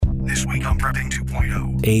week on Prepping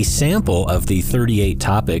 2.0. A sample of the 38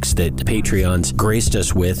 topics that Patreons graced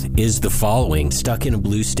us with is the following: stuck in a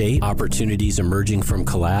blue state, opportunities emerging from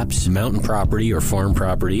collapse, mountain property or farm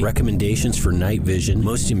property, recommendations for night vision,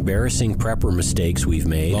 most embarrassing prepper mistakes we've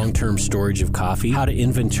made, long-term storage of coffee, how to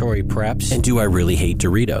inventory preps, and do I really hate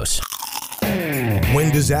Doritos?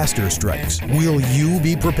 When disaster strikes, will you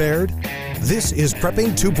be prepared? This is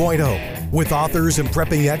Prepping 2.0 with authors and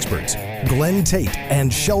prepping experts Glenn Tate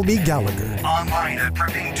and Shelby Gallagher. Online at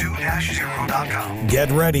prepping2-0.com. Get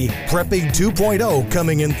ready. Prepping 2.0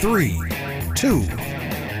 coming in 3, 2,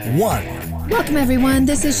 1. Welcome, everyone.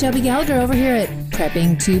 This is Shelby Gallagher over here at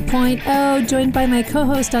Prepping 2.0, joined by my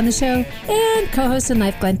co-host on the show and co-host in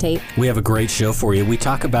life, Glenn Tate. We have a great show for you. We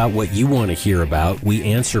talk about what you want to hear about. We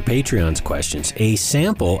answer Patreon's questions. A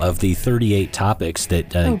sample of the 38 topics that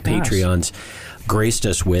Patreons graced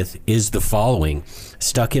us with is the following: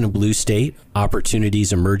 stuck in a blue state,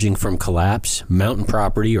 opportunities emerging from collapse, mountain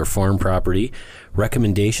property or farm property,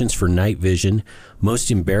 recommendations for night vision,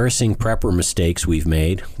 most embarrassing prepper mistakes we've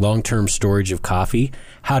made, long-term storage of coffee,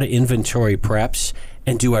 how to inventory preps,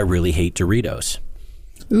 and do I really hate Doritos?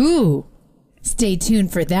 Ooh, stay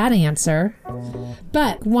tuned for that answer.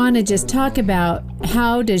 But want to just talk about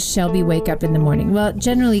how does Shelby wake up in the morning? Well,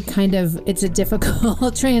 generally it's a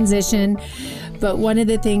difficult transition, but one of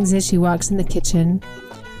the things is she walks in the kitchen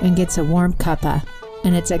and gets a warm cuppa,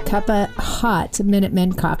 and it's a cup of hot Minute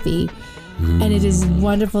Men coffee. And it is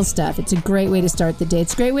wonderful stuff. It's a great way to start the day.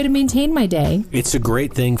 It's a great way to maintain my day. It's a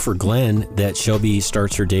great thing for Glenn that Shelby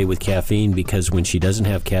starts her day with caffeine, because when she doesn't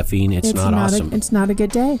have caffeine, it's not awesome. It's not a good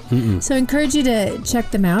day. So I encourage you to check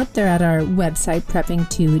them out. They're at our website,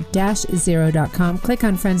 prepping2-0.com. Click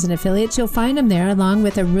on Friends and Affiliates. You'll find them there along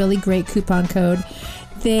with a really great coupon code.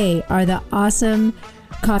 They are the awesome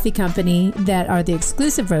coffee company that are the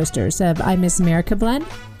exclusive roasters of I Miss America blend.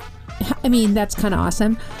 I mean, that's kind of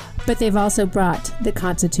awesome. But they've also brought the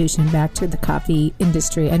Constitution back to the coffee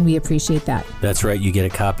industry, and we appreciate that. That's right. You get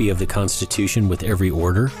a copy of the Constitution with every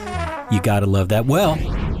order. You got to love that. Well,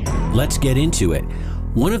 let's get into it.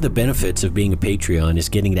 One of the benefits of being a Patreon is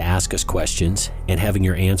getting to ask us questions and having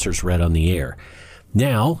your answers read on the air.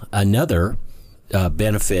 Now, another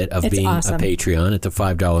benefit of being a Patreon at the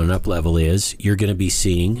 $5 and up level is you're going to be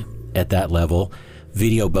seeing, at that level,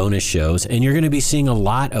 video bonus shows, and you're going to be seeing a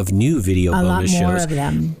lot of new video bonus shows. A lot more of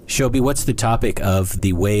them. Shelby, what's the topic of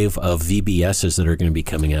the wave of VBSs that are going to be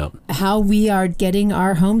coming out? How we are getting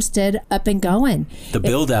our homestead up and going. The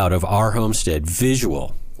build out of our homestead,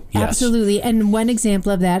 visual. Yes. Absolutely. And one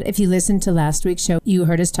example of that, if you listened to last week's show, you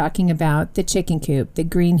heard us talking about the chicken coop, the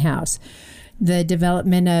greenhouse, the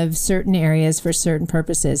development of certain areas for certain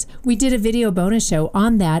purposes. We did a video bonus show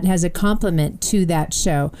on that as a complement to that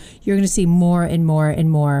show. You're going to see more and more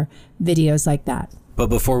and more videos like that.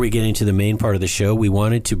 But before we get into the main part of the show, we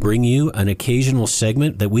wanted to bring you an occasional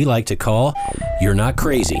segment that we like to call You're Not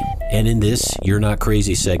Crazy. And in this You're Not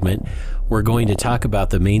Crazy segment, we're going to talk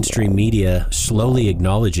about the mainstream media slowly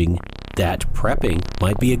acknowledging that prepping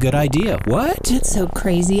might be a good idea. What? That's so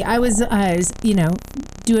crazy. I was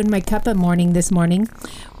doing my cup of morning this morning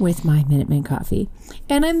with my Minute Men coffee.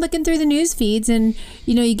 And I'm looking through the news feeds, and,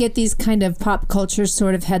 you get these kind of pop culture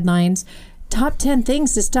sort of headlines. Top 10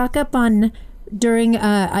 things to stock up on during,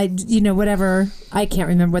 whatever, I can't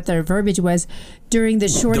remember what their verbiage was, during the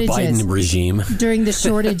shortages. The Biden regime. During the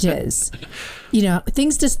shortages.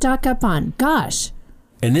 Things to stock up on. Gosh.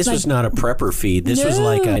 And this was not a prepper feed. This was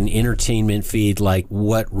like an entertainment feed, like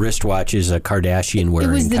what wristwatch is a Kardashian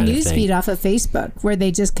wearing. It was the kind news of thing. feed off of Facebook where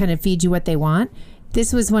they just kind of feed you what they want.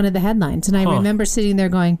 This was one of the headlines. And I remember sitting there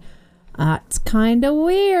going, it's kind of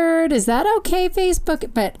weird. Is that okay,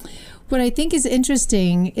 Facebook? But what I think is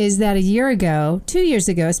interesting is that 2 years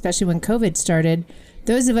ago, especially when COVID started,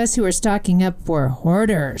 those of us who were stocking up were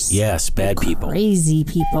hoarders. Yes, bad people. Crazy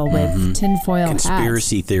people with tinfoil hats.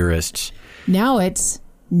 Conspiracy theorists. Now it's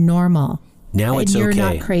normal. Now it's okay. You're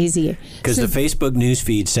not crazy. Because the Facebook news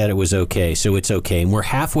feed said it was okay, so it's okay. And we're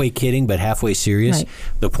halfway kidding, but halfway serious. Right.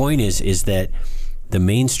 The point is that the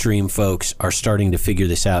mainstream folks are starting to figure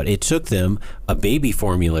this out. It took them a baby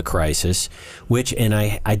formula crisis, and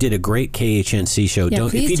I did a great KHNC show.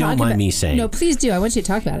 If you don't mind me saying. No, please do. I want you to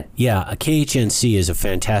talk about it. Yeah, KHNC is a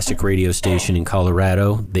fantastic radio station in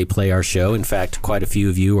Colorado. They play our show. In fact, quite a few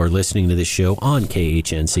of you are listening to this show on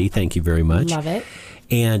KHNC. Thank you very much. Love it.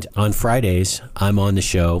 And on Fridays, I'm on the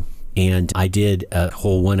show, and I did a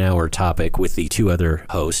whole 1 hour topic with the two other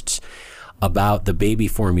hosts about the baby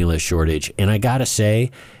formula shortage. And I got to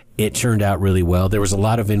say, it turned out really well. There was a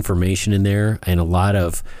lot of information in there and a lot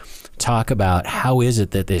of talk about how is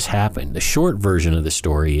it that this happened. The short version of the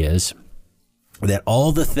story is that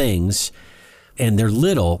all the things, and they're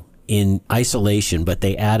little in isolation, but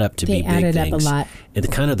they add up to be big things. They added up a lot.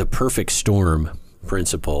 And the perfect storm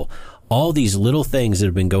principle. All these little things that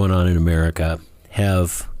have been going on in America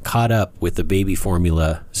have caught up with the baby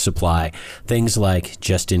formula supply. Things like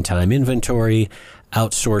just-in-time inventory,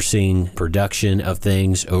 outsourcing production of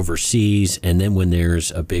things overseas, and then when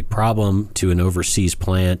there's a big problem to an overseas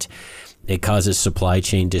plant, it causes supply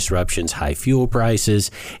chain disruptions, high fuel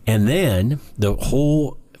prices, and then the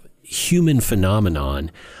whole human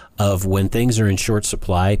phenomenon of when things are in short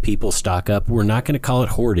supply, people stock up. We're not going to call it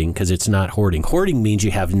hoarding because it's not hoarding. Hoarding means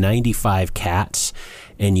you have 95 cats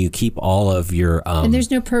and you keep all of your... and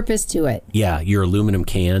there's no purpose to it. Yeah, your aluminum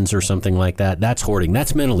cans or something like that. That's hoarding.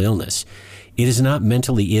 That's mental illness. It is not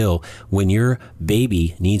mentally ill when your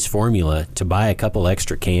baby needs formula to buy a couple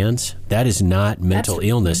extra cans. That is not mental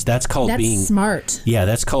illness. That's being smart. Yeah,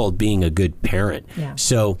 that's called being a good parent. Yeah.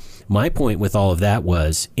 So my point with all of that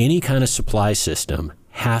was any kind of supply system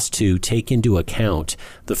has to take into account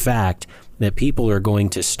the fact that people are going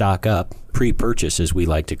to stock up, pre-purchase, as we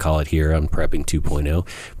like to call it here on Prepping 2.0,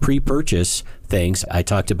 pre-purchase things. I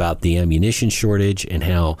talked about the ammunition shortage and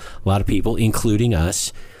how a lot of people, including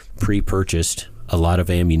us, pre-purchased a lot of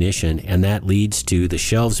ammunition, and that leads to the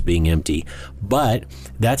shelves being empty. But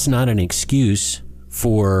that's not an excuse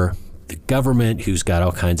for the government, who's got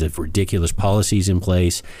all kinds of ridiculous policies in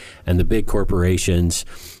place, and the big corporations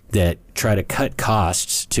that try to cut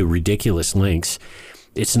costs to ridiculous lengths.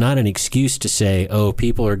 It's not an excuse to say, oh,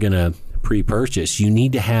 people are going to pre-purchase. You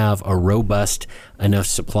need to have a robust enough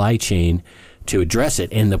supply chain to address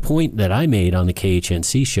it. And the point that I made on the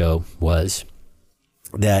KHNC show was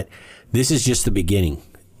that this is just the beginning.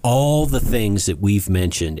 All the things that we've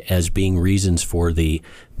mentioned as being reasons for the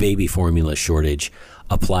baby formula shortage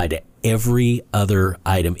apply to every other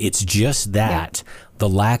item. It's just that the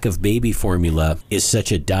lack of baby formula is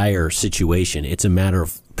such a dire situation. It's a matter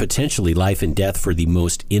of potentially life and death for the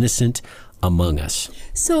most innocent among us.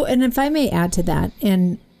 So, and if I may add to that,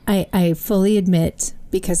 and I fully admit,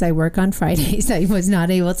 because I work on Fridays, I was not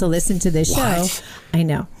able to listen to this show. I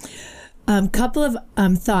know. Couple of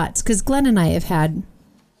thoughts, because Glenn and I have had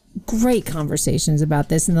great conversations about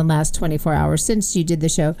this in the last 24 hours since you did the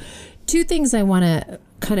show. Two things I want to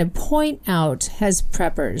kind of point out as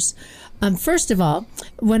preppers. First of all,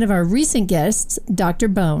 one of our recent guests, Dr.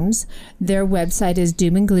 Bones, their website is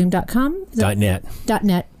doomandgloom.com.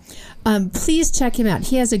 .net. Please check him out.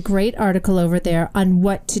 He has a great article over there on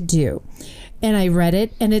what to do. And I read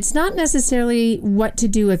it, and it's not necessarily what to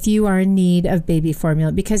do if you are in need of baby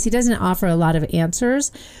formula, because he doesn't offer a lot of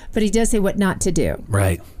answers, but he does say what not to do.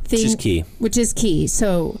 Right, which is key.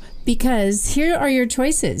 So, because here are your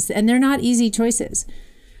choices, and they're not easy choices.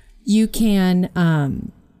 You can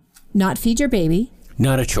not feed your baby.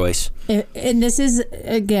 Not a choice. And this is,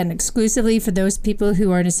 again, exclusively for those people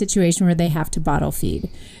who are in a situation where they have to bottle feed.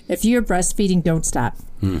 If you're breastfeeding, don't stop.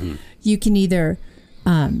 Mm-hmm. You can either...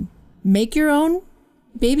 make your own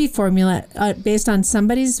baby formula based on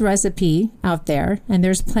somebody's recipe out there, and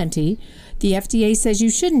there's plenty. The FDA says you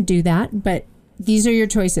shouldn't do that, but these are your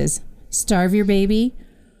choices. Starve your baby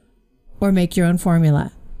or make your own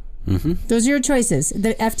formula. Mm-hmm. Those are your choices.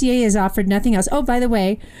 The FDA has offered nothing else. Oh, by the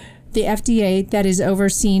way, the FDA that is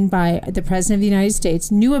overseen by the President of the United States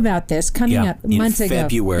knew about this coming up months ago. In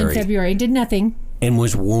February. Did nothing. And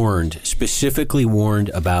was specifically warned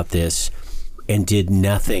about this, and did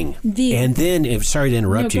nothing. And then, sorry to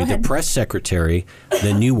interrupt you, the press secretary,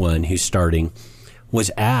 the new one who's starting, was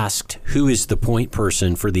asked who is the point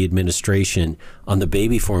person for the administration on the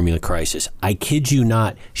baby formula crisis. I kid you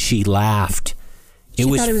not, she laughed. It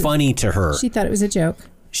was funny to her. She thought it was a joke.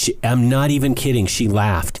 I'm not even kidding. She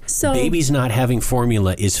laughed. So, babies not having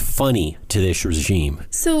formula is funny to this regime.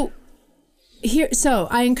 So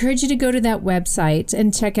I encourage you to go to that website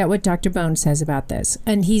and check out what Dr. Bones says about this.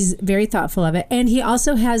 And he's very thoughtful of it. And he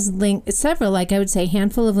also has several, like I would say,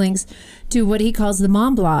 handful of links to what he calls the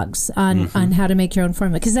mom blogs on how to make your own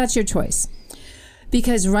formula, because that's your choice.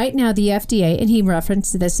 Because right now the FDA, and he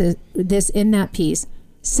referenced this in that piece,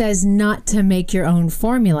 says not to make your own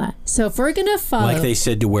formula. So if we're going to follow... Like they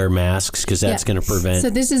said to wear masks, because that's going to prevent...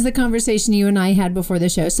 So this is the conversation you and I had before the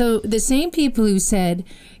show. So the same people who said...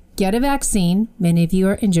 get a vaccine. Many of you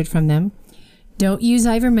are injured from them. Don't use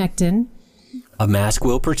ivermectin. A mask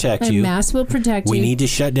will protect you. A mask will protect you. We need to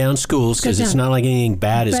shut down schools because it's not like anything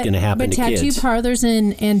bad is going to happen to kids. But tattoo parlors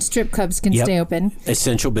and strip clubs can stay open.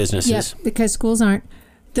 Essential businesses. Yep, because schools aren't.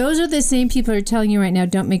 Those are the same people who are telling you right now,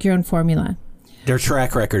 don't make your own formula. Their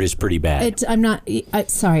track record is pretty bad.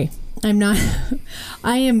 Sorry. I'm not.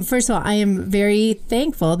 First of all, I am very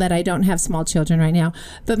thankful that I don't have small children right now.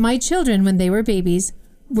 But my children, when they were babies,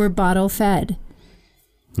 were bottle fed.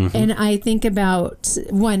 Mm-hmm. And I think about,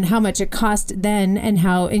 one, how much it cost then and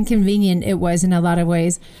how inconvenient it was in a lot of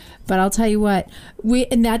ways. But I'll tell you what,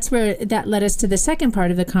 and that's where that led us to the second part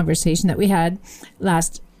of the conversation that we had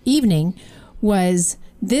last evening, was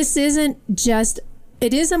this isn't just,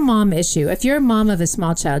 it is a mom issue. If you're a mom of a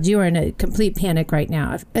small child, you are in a complete panic right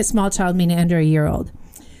now. A small child meaning under a year old.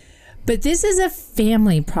 But this is a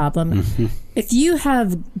family problem. Mm-hmm. If you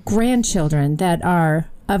have grandchildren that are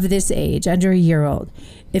of this age, under a year old,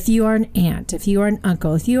 if you are an aunt, if you are an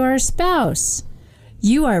uncle, if you are a spouse,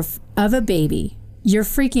 you are of a baby, you're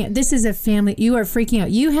freaking out. This is a family. You are freaking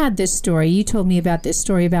out. You had this story. You told me about this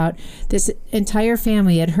story about this entire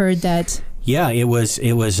family had heard that. Yeah, it was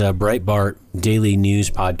a Breitbart Daily News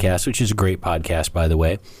podcast, which is a great podcast, by the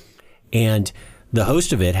way. And the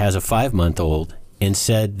host of it has a 5-month-old and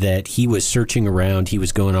said that he was searching around. He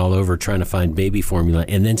was going all over trying to find baby formula.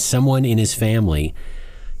 And then someone in his family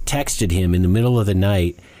texted him in the middle of the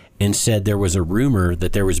night and said there was a rumor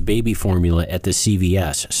that there was baby formula at the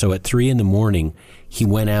CVS. So at 3 a.m, he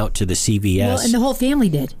went out to the CVS. Well, and the whole family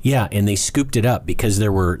did. Yeah, and they scooped it up because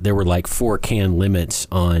there were like 4-can limits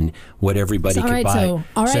on what everybody could buy.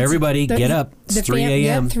 So everybody get up. It's 3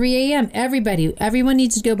 a.m. 3 a.m. Everyone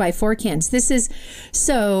needs to go buy 4 cans. This is,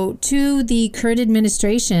 so to the current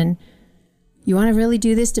administration, you want to really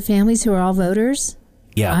do this to families who are all voters?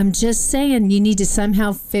 Yeah. I'm just saying you need to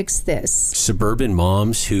somehow fix this. Suburban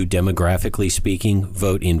moms who, demographically speaking,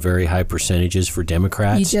 vote in very high percentages for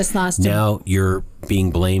Democrats. You just lost them. Now you're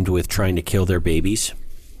being blamed with trying to kill their babies.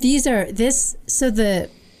 So the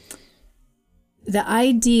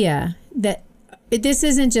idea that this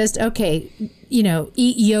isn't just, okay,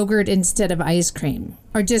 eat yogurt instead of ice cream,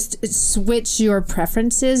 or just switch your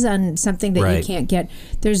preferences on something that you can't get.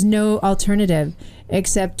 There's no alternative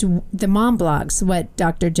except the mom blogs, what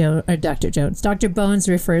Dr. Bones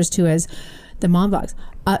refers to as the mom blogs.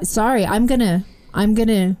 I'm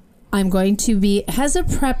going to be, as a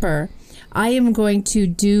prepper, I am going to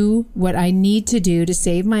do what I need to do to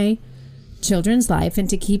save my children's life and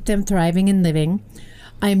to keep them thriving and living.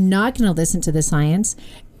 I'm not going to listen to the science.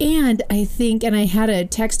 And I think, and I had a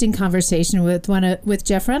texting conversation with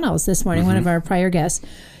Jeff Reynolds this morning, one of our prior guests.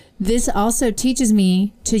 This also teaches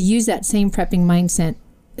me to use that same prepping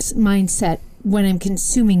mindset when I'm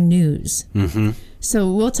consuming news. Mm-hmm.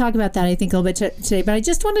 So we'll talk about that, I think, a little bit today. But I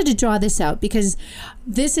just wanted to draw this out because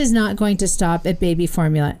this is not going to stop at baby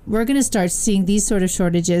formula. We're going to start seeing these sort of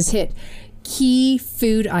shortages hit key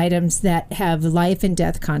food items that have life and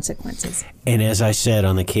death consequences. And as I said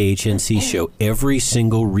on the KHNC show, every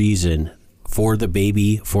single reason for the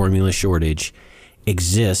baby formula shortage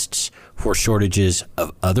exists for shortages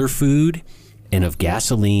of other food and of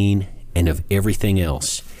gasoline and of everything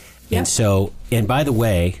else. Yep. And so, and by the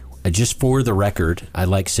way, just for the record, I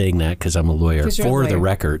like saying that because I'm a lawyer. For the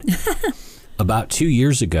record, about 2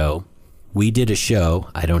 years ago, we did a show.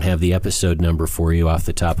 I don't have the episode number for you off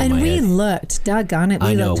the top of my head. And we looked, doggone it,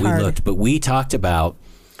 we looked hard. We looked, but we talked about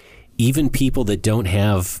even people that don't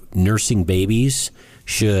have nursing babies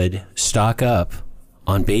should stock up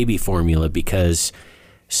on baby formula because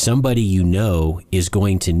somebody is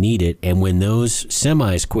going to need it. And when those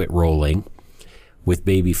semis quit rolling with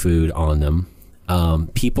baby food on them,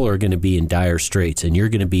 people are going to be in dire straits, and you're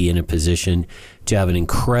going to be in a position to have an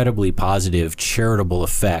incredibly positive charitable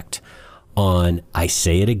effect on, I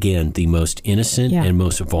say it again, the most innocent and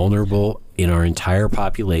most vulnerable in our entire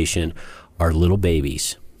population are little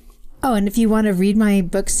babies. Oh, and if you want to read my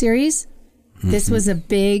book series, this was a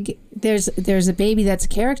big, there's a baby that's a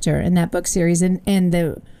character in that book series, and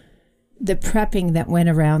the prepping that went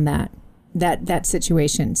around that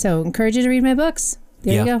situation. So encourage you to read my books.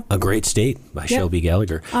 There you go. A Great State by Shelby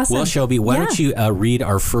Gallagher. Awesome. Well, Shelby, why don't you read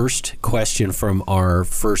our first question from our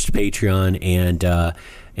first Patreon,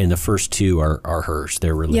 and the first two are hers.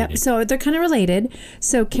 They're related. Yep, so they're kind of related.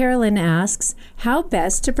 So Carolyn asks, how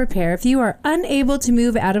best to prepare if you are unable to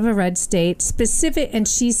move out of a red state, and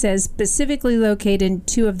she says specifically located in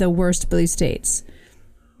 2 of the worst blue states.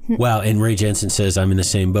 Wow, and Ray Jensen says, I'm in the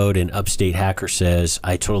same boat, and Upstate Hacker says,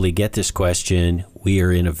 I totally get this question. We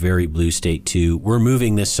are in a very blue state, too. We're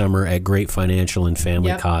moving this summer at great financial and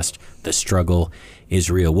family cost. The struggle is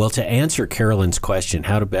real. Well, to answer Carolyn's question,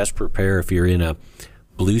 how to best prepare if you're in a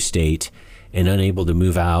blue state and unable to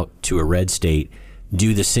move out to a red state,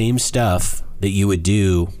 do the same stuff that you would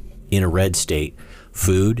do in a red state.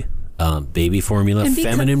 Food, baby formula,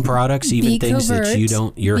 feminine products, even things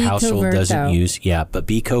that your household doesn't use. Yeah, but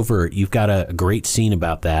be covert. You've got a great scene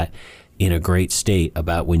about that in a great state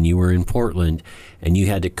about when you were in Portland and you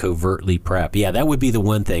had to covertly prep. Yeah, that would be the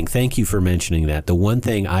one thing. Thank you for mentioning that. The one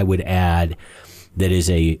thing I would add that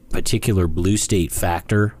is a particular blue state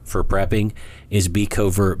factor for prepping is be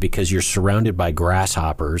covert, because you're surrounded by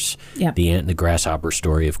grasshoppers. Yep. The ant and the grasshopper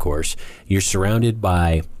story, of course. You're surrounded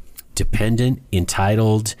by dependent,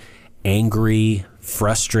 entitled, angry,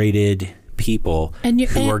 frustrated people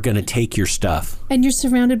who are going to take your stuff. And you're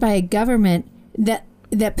surrounded by a government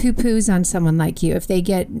that poo-poos on someone like you. If they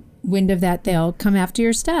get wind of that, they'll come after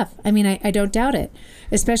your stuff. I mean, I don't doubt it,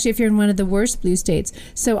 especially if you're in one of the worst blue states.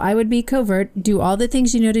 So I would be covert, do all the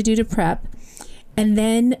things you know to do to prep, and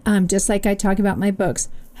then just like I talk about my books,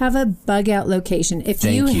 have a bug out location. If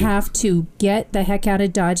you have to get the heck out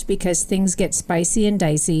of Dodge because things get spicy and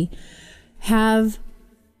dicey, have,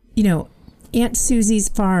 Aunt Susie's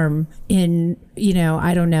farm in,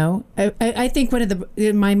 I don't know. I think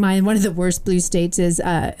in my mind, one of the worst blue states is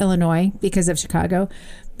Illinois because of Chicago.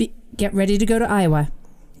 Get ready to go to Iowa.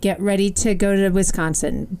 Get ready to go to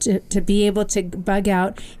Wisconsin to be able to bug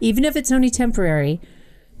out, even if it's only temporary,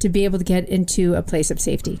 to be able to get into a place of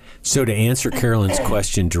safety. So to answer Carolyn's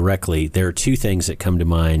question directly, there are two things that come to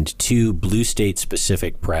mind, two blue state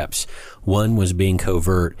specific preps. One was being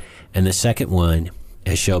covert, and the second one,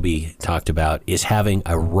 as Shelby talked about, is having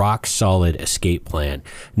a rock solid escape plan.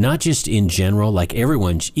 Not just in general, like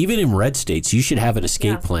everyone, even in red states, you should have an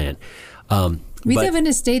escape plan. We live in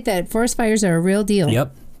a state that forest fires are a real deal.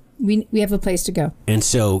 Yep. We have a place to go. And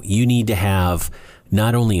so you need to have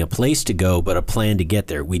not only a place to go, but a plan to get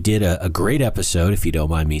there. We did a great episode, if you don't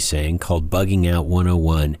mind me saying, called Bugging Out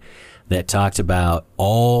 101, that talked about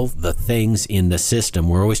all the things in the system.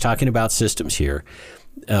 We're always talking about systems here.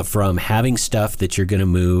 From having stuff that you're going to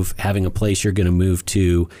move, having a place you're going to move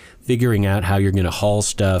to, figuring out how you're going to haul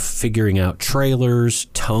stuff, figuring out trailers,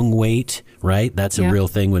 tongue weight, right? That's a real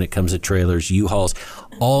thing when it comes to trailers, U-Hauls,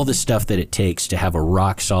 all the stuff that it takes to have a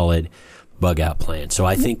rock solid bug out plan. So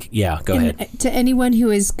I think, go ahead. To anyone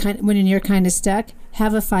who is when you're kind of stuck,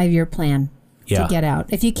 have a 5-year plan to get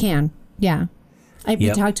out if you can. Yeah.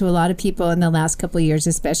 We talked to a lot of people in the last couple of years,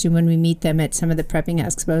 especially when we meet them at some of the prepping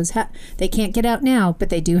expos. They can't get out now, but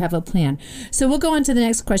they do have a plan. So we'll go on to the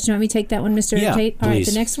next question. Want me to take that one, Mr. Tate? All right.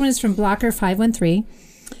 The next one is from Blocker 513.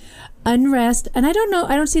 Unrest, and I don't know.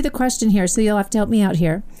 I don't see the question here, so you'll have to help me out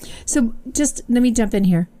here. So just let me jump in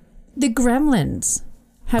here. The gremlins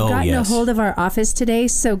have gotten a hold of our office today,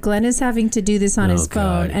 so Glenn is having to do this on his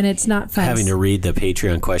phone, and it's not fun. Having to read the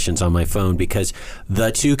Patreon questions on my phone because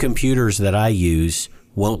the two computers that I use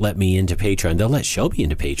won't let me into Patreon. They'll let Shelby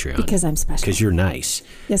into Patreon. Because I'm special. Because you're nice.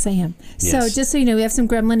 Yes, I am. Yes. So just so you know, we have some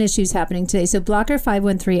gremlin issues happening today. So Blocker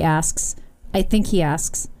 513 asks, I think he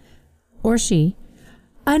asks, or she,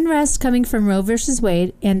 unrest coming from Roe versus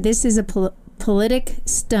Wade, and this is a politic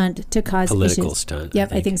stunt to cause political issues. Stunt.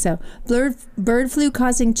 Yep, I think so. Bird flu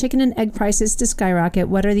causing chicken and egg prices to skyrocket.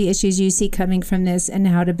 What are the issues you see coming from this, and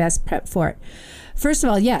how to best prep for it? First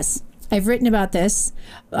of all, yes, I've written about this.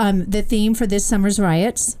 The theme for this summer's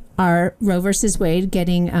riots are Roe versus Wade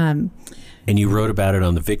getting and you wrote about it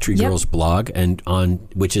on the Victory Girls blog, and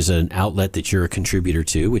which is an outlet that you're a contributor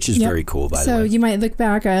to, which is very cool, by the way. So you might look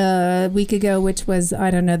back a week ago, which was, I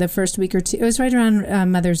don't know, the first week or two. It was right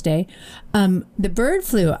around Mother's Day. The bird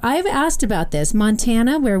flu. I've asked about this.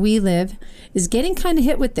 Montana, where we live, is getting kind of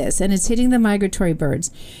hit with this, and it's hitting the migratory birds.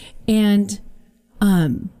 And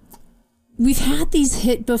we've had these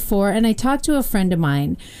hit before, and I talked to a friend of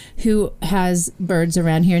mine who has birds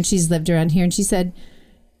around here, and she's lived around here, and she said,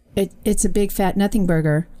 it's a big fat nothing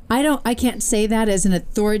burger. I can't say that as an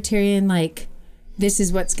authoritarian, like this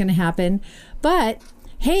is what's going to happen. But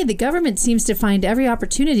hey, the government seems to find every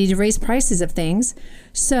opportunity to raise prices of things.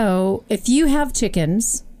 So if you have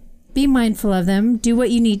chickens, be mindful of them. Do what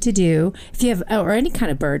you need to do. If you have, or any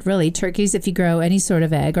kind of bird, really, turkeys, if you grow any sort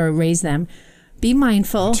of egg or raise them, be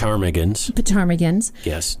mindful. Ptarmigans.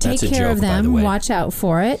 Yes, that's a joke, take care of them. By the way. Watch out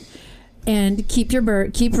for it, and keep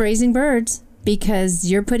raising birds. Because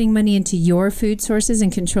you're putting money into your food sources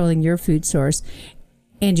and controlling your food source,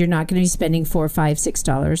 and you're not going to be spending $4, $5,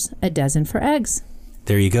 $6 a dozen for eggs.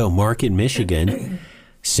 There you go. Mark in Michigan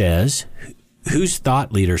says, whose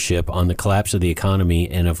thought leadership on the collapse of the economy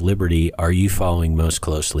and of liberty are you following most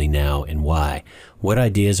closely now, and why? What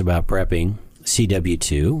ideas about prepping,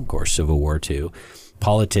 CW2, of course, Civil War II,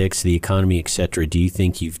 politics, the economy, etc., do you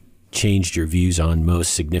think you've changed your views on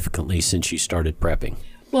most significantly since you started prepping?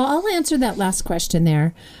 Well, I'll answer that last question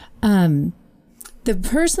there. The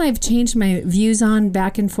person I've changed my views on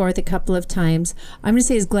back and forth a couple of times, I'm going to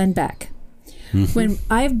say is Glenn Beck. When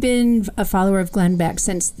I've been a follower of Glenn Beck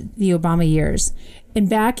since the Obama years, And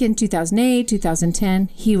back in 2008, 2010,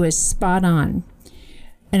 he was spot on.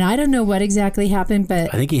 And I don't know what exactly happened,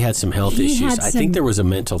 but I think he had some health issues. I think there was a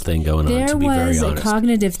mental thing going on, to be very honest. There was a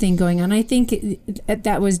cognitive thing going on. I think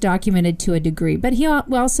that was documented to a degree. But he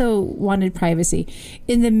also wanted privacy.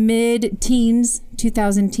 In the mid-teens,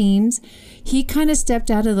 2000 teens, he kind of stepped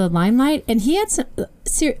out of the limelight. And he had some...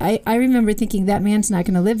 I remember thinking that man's not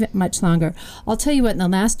going to live much longer. I'll tell you what, in the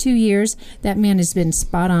last 2 years, that man has been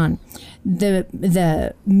spot on.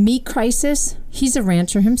 The meat crisis, he's a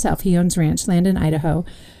rancher himself. He owns ranch land in Idaho.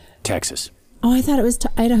 Texas. Oh, I thought it was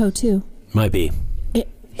Idaho too. Might be. He's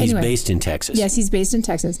Anyway. based in Texas. Yes, he's based in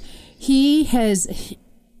Texas. He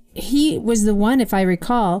was the one, if I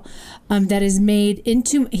recall, that is made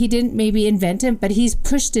into, he didn't maybe invent it, but he's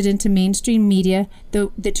pushed it into mainstream media,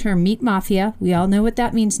 the term meat mafia. We all know what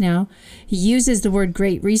that means now. He uses the word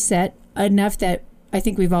Great Reset enough that I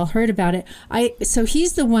think we've all heard about it. So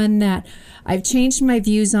he's the one that I've changed my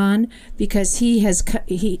views on, because he has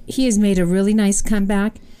made a really nice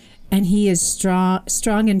comeback, and he is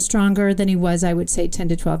strong and stronger than he was, I would say, 10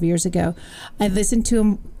 to 12 years ago. I listened to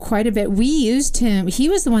him quite a bit. We used him. He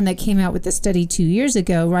was the one that came out with the study 2 years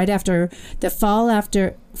ago, right after the fall of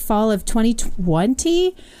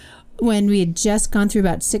 2020, when we had just gone through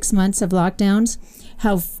about 6 months of lockdowns.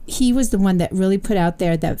 How he was the one that really put out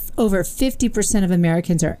there that over 50% of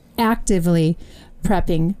Americans are actively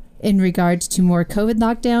prepping in regards to more COVID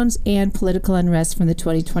lockdowns and political unrest from the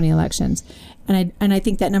 2020 elections. And I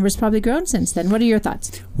think that number's probably grown since then. What are your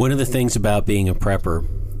thoughts? One of the things about being a prepper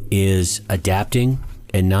is adapting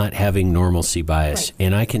and not having normalcy bias. Right.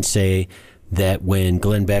 And I can say that when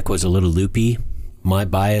Glenn Beck was a little loopy, my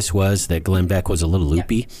bias was that Glenn Beck was a little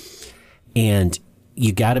loopy. Yep. And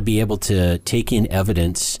you got to be able to take in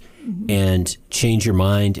evidence and change your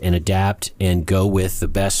mind and adapt and go with the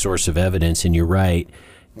best source of evidence. And you're right,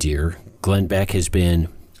 dear. Glenn Beck has been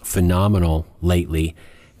phenomenal lately.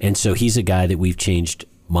 And so he's a guy that we've changed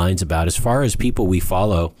minds about. As far as people we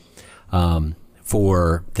follow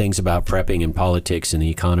for things about prepping and politics and the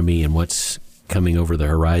economy and what's coming over the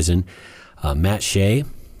horizon, Matt Shea,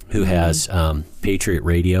 who has Patriot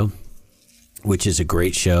Radio, which is a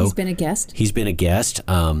great show. He's been a guest.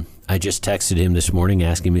 I just texted him this morning,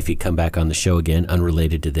 asking him if he'd come back on the show again,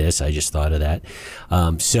 unrelated to this. I just thought of that.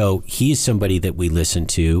 So he's somebody that we listen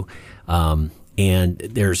to. And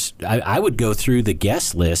I would go through the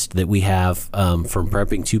guest list that we have from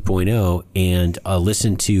Prepping 2.0 and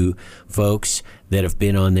listen to folks that have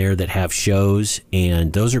been on there that have shows.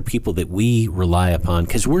 And those are people that we rely upon,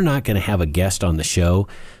 because we're not going to have a guest on the show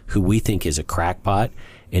who we think is a crackpot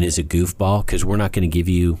and is a goofball, because we're not going to give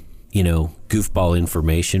you, goofball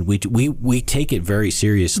information. We take it very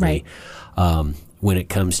seriously when it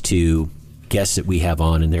comes to guests that we have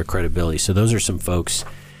on and their credibility. So those are some folks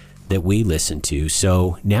that we listen to.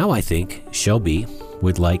 So now I think Shelby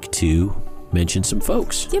would like to mention some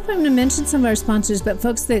folks. Yep, I'm going to mention some of our sponsors, but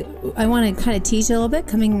folks that I want to kind of tease a little bit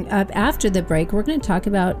coming up after the break, we're going to talk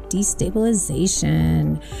about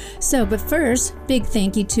destabilization. So, but first, big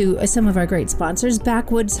thank you to some of our great sponsors: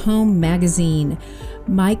 Backwoods Home Magazine,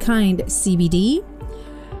 My Kind CBD,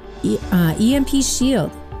 EMP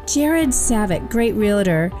Shield, Jared Savick, great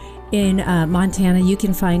realtor in Montana. You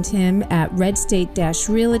can find him at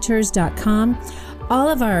redstate-realtors.com. All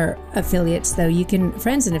of our affiliates, though,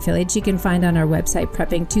 friends and affiliates, you can find on our website,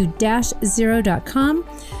 prepping2-0.com.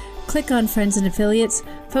 Click on Friends and Affiliates.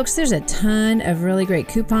 Folks, there's a ton of really great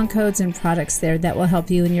coupon codes and products there that will help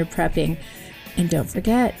you in your prepping. And don't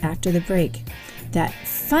forget, after the break, that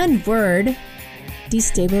fun word,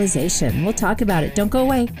 destabilization. We'll talk about it. Don't go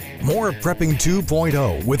away. More Prepping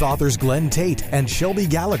 2.0 with authors Glenn Tate and Shelby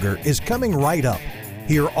Gallagher is coming right up.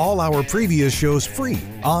 Hear all our previous shows free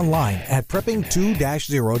online at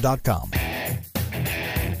prepping2-0.com.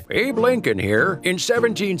 Abe Lincoln here. In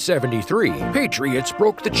 1773, patriots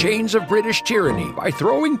broke the chains of British tyranny by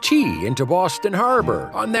throwing tea into Boston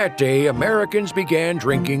Harbor. On that day, Americans began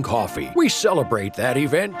drinking coffee. We celebrate that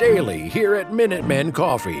event daily here at Minutemen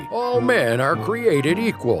Coffee. All men are created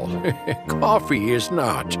equal. Coffee is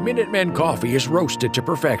not. Minutemen Coffee is roasted to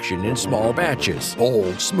perfection in small batches.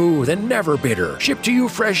 Bold, smooth, and never bitter. Shipped to you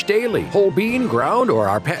fresh daily. Whole bean, ground, or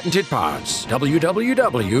our patented pods.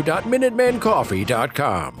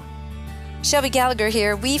 www.minutemencoffee.com. Shelby Gallagher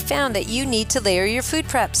here. We found that you need to layer your food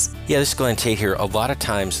preps. Yeah, this is Glenn Tate here. A lot of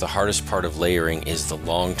times the hardest part of layering is the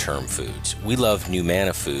long-term foods. We love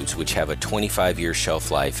Numana Foods, which have a 25-year shelf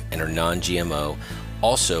life and are non-GMO.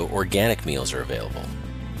 Also, organic meals are available.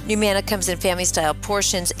 Numana comes in family-style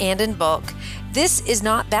portions and in bulk. This is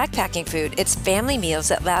not backpacking food. It's family meals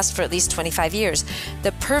that last for at least 25 years.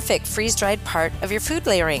 The perfect freeze-dried part of your food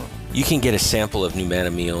layering. You can get a sample of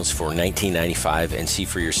NuManna meals for $19.95 and see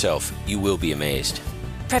for yourself. You will be amazed.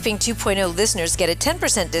 Prepping 2.0 listeners get a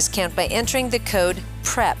 10% discount by entering the code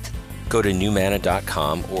PREP. Go to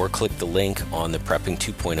NuManna.com or click the link on the Prepping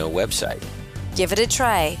 2.0 website. Give it a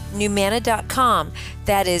try. NuManna.com.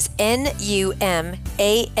 That is NuManna.com.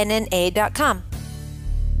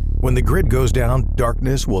 When the grid goes down,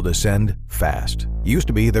 darkness will descend fast. Used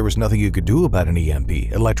to be there was nothing you could do about an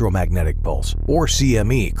EMP, electromagnetic pulse, or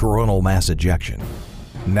CME, coronal mass ejection.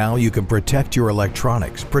 Now you can protect your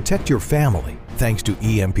electronics, protect your family, thanks to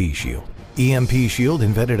EMP Shield. EMP Shield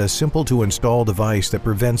invented a simple-to-install device that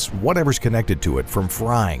prevents whatever's connected to it from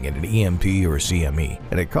frying in an EMP or CME,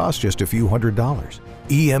 and it costs just a few $100s.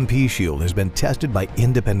 EMP Shield has been tested by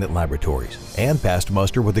independent laboratories and passed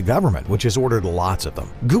muster with the government, which has ordered lots of them.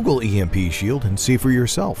 Google EMP Shield and see for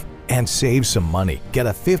yourself. And save some money. Get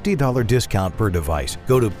a $50 discount per device.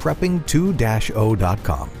 Go to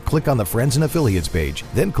prepping2-0.com. Click on the Friends and Affiliates page,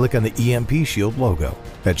 then click on the EMP Shield logo.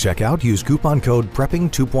 At checkout, use coupon code PREPPING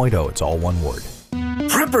 2.0. It's all one word.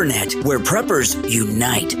 PrepperNet, where preppers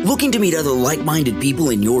unite. Looking to meet other like-minded people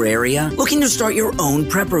in your area? Looking to start your own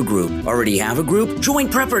prepper group? Already have a group? Join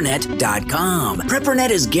PrepperNet.com. PrepperNet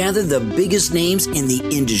has gathered the biggest names in the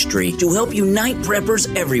industry to help unite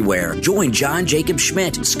preppers everywhere. Join John Jacob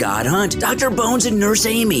Schmidt, Scott Hunt, Dr. Bones and Nurse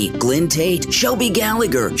Amy, Glenn Tate, Shelby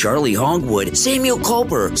Gallagher, Charlie Hogwood, Samuel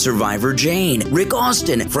Culper, Survivor Jane, Rick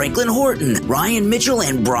Austin, Franklin Horton, Ryan Mitchell,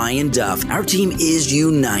 and Brian Duff. Our team is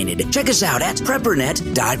united. Check us out at PrepperNet.com.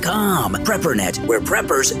 PrepperNet, where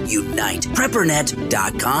preppers unite.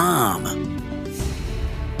 PrepperNet.com.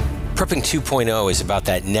 Prepping 2.0 is about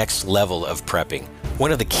that next level of prepping.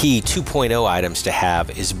 One of the key 2.0 items to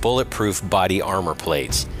have is bulletproof body armor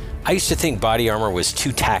plates. I used to think body armor was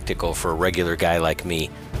too tactical for a regular guy like me,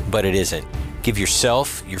 but it isn't. Give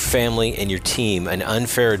yourself, your family, and your team an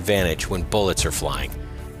unfair advantage when bullets are flying.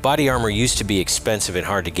 Body armor used to be expensive and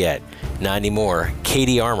hard to get. Not anymore.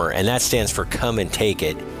 KD Armor, and that stands for Come and Take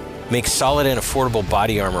It, makes solid and affordable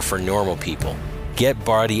body armor for normal people. Get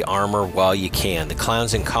body armor while you can. The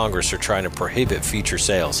clowns in Congress are trying to prohibit future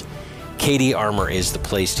sales. KD Armor is the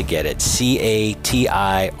place to get it.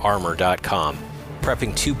 CATI Armor.com.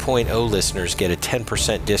 Prepping 2.0 listeners get a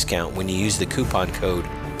 10% discount when you use the coupon code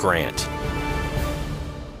GRANT.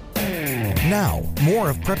 Now, more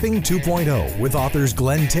of Prepping 2.0 with authors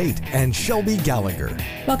Glenn Tate and Shelby Gallagher.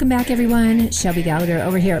 Welcome back, everyone. Shelby Gallagher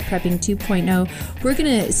over here at Prepping 2.0. We're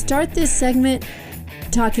going to start this segment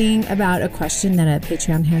talking about a question that a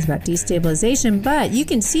Patreon has about destabilization, but you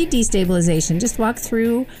can see destabilization. Just walk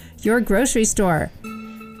through your grocery store,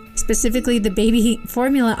 specifically the baby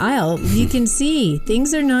formula aisle. You can see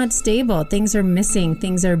things are not stable. Things are missing.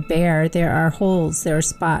 Things are bare. There are holes. There are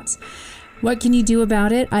spots. What can you do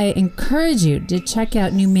about it? I encourage you to check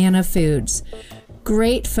out NuManna Foods.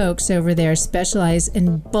 Great folks over there specialize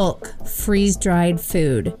in bulk freeze-dried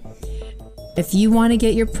food. If you want to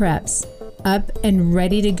get your preps up and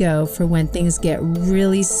ready to go for when things get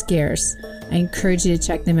really scarce, I encourage you to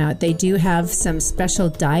check them out. They do have some special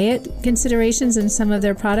diet considerations in some of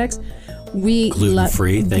their products.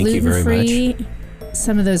 Gluten-free, thank you very much.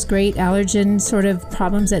 Some of those great allergen sort of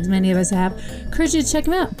problems that many of us have. Encourage you to check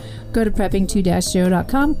them out. Go to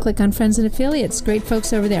prepping2-0.com, click on Friends and Affiliates. Great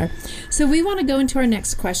folks over there. So we want to go into our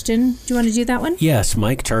next question. Do you want to do that one? Yes,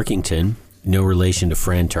 Mike Tarkington. No relation to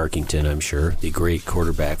Fran Tarkington, I'm sure. The great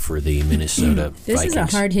quarterback for the Minnesota This Vikings.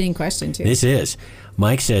 is a hard-hitting question, too. This is.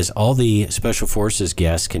 Mike says, all the Special Forces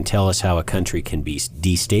guests can tell us how a country can be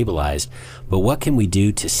destabilized, but what can we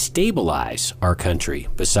do to stabilize our country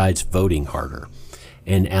besides voting harder?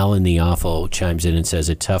 And Alan the Awful chimes in and says,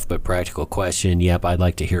 a tough but practical question. Yep, I'd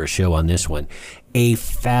like to hear a show on this one. A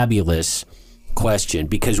fabulous question,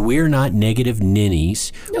 because we're not negative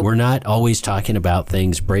ninnies. Nope. We're not always talking about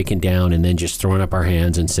things breaking down and then just throwing up our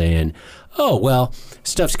hands and saying, oh, well,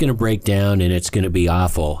 stuff's going to break down and it's going to be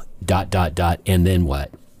awful, ... and then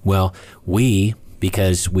what? Well,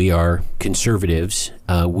 because we are conservatives,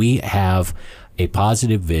 we have a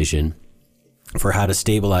positive vision for how to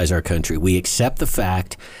stabilize our country. We accept the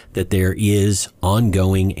fact that there is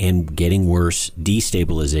ongoing and getting worse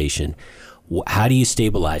destabilization. How do you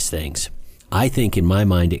stabilize things? I think in my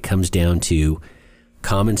mind it comes down to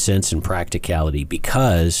common sense and practicality,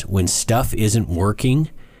 because when stuff isn't working,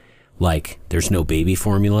 like there's no baby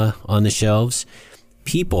formula on the shelves,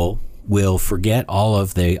 people will forget all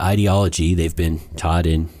of the ideology they've been taught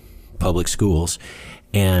in public schools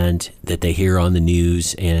and that they hear on the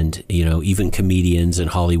news, and, you know, even comedians and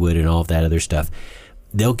Hollywood and all of that other stuff.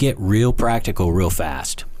 They'll get real practical real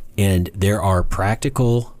fast. And there are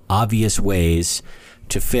practical, obvious ways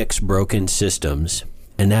to fix broken systems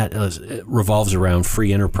and that revolves around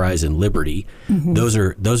free enterprise and liberty. Mm-hmm.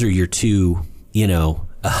 Those are your two,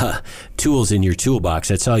 tools in your toolbox.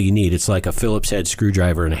 That's all you need. It's like a Phillips head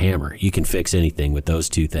screwdriver and a hammer. You can fix anything with those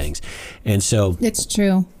two things. And so it's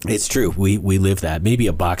true. It's true. We live that. Maybe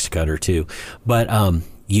a box cutter too. But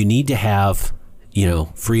you need to have,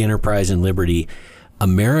 free enterprise and liberty.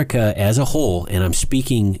 America as a whole, and I'm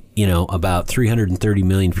speaking, about 330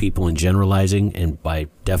 million people and generalizing, and by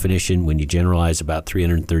definition, when you generalize about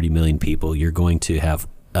 330 million people, you're going to have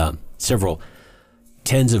several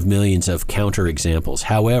tens of millions of counterexamples.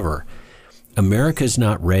 However, America's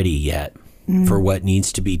not ready yet for what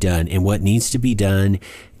needs to be done. And what needs to be done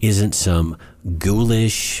isn't some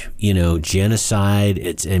ghoulish, genocide.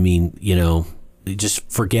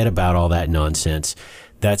 Just forget about all that nonsense.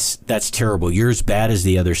 That's terrible. You're as bad as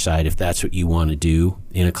the other side if that's what you want to do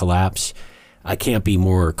in a collapse. I can't be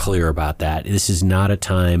more clear about that. This is not a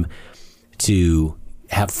time to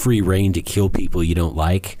have free reign to kill people you don't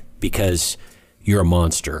like, because you're a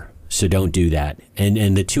monster. So don't do that.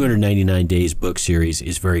 And the 299 Days book series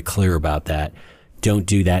is very clear about that. Don't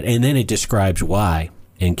do that. And then it describes why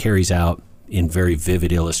and carries out in very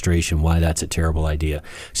vivid illustration why that's a terrible idea.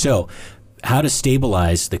 So how to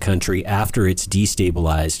stabilize the country after it's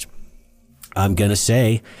destabilized, I'm going to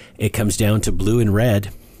say it comes down to blue and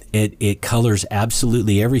red. It colors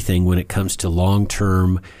absolutely everything when it comes to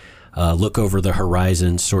long-term, look over the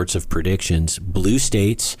horizon sorts of predictions. Blue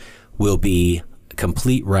states will be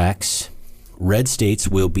complete wrecks. Red states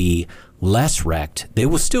will be less wrecked. They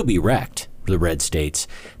will still be wrecked, the red states.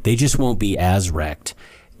 They just won't be as wrecked.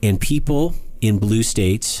 And people in blue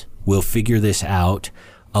states will figure this out.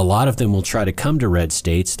 A lot of them will try to come to red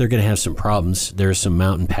states. They're going to have some problems. There are some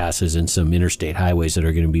mountain passes and some interstate highways that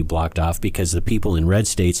are going to be blocked off, because the people in red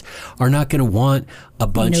states are not going to want a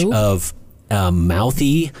bunch of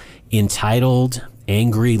mouthy, entitled,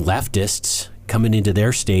 angry leftists coming into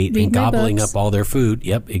their state and gobbling up all their food.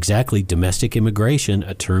 Yep, exactly. Domestic immigration,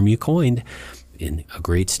 a term you coined in a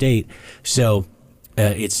great state. So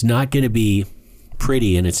it's not going to be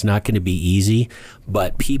pretty and it's not going to be easy,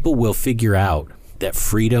 but people will figure out that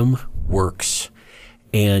freedom works,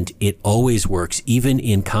 and it always works. Even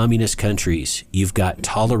in communist countries, you've got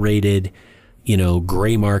tolerated,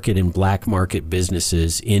 gray market and black market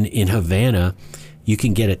businesses. In Havana, you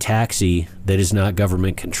can get a taxi that is not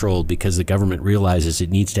government controlled because the government realizes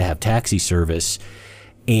it needs to have taxi service,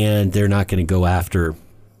 and they're not going to go after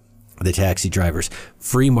the taxi drivers.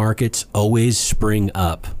 Free markets always spring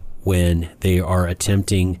up when they are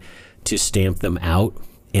attempting to stamp them out,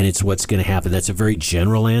 and it's what's going to happen. That's a very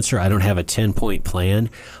general answer. I don't have a 10-point plan,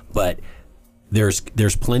 but there's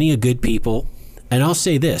plenty of good people. And I'll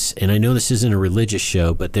say this, and I know this isn't a religious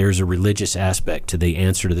show, but there's a religious aspect to the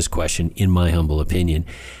answer to this question, in my humble opinion.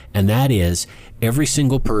 And that is, every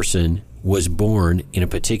single person was born in a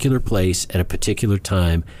particular place at a particular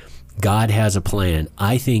time. God has a plan.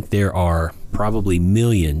 I think there are probably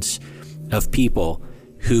millions of people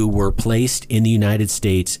who were placed in the United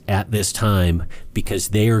States at this time because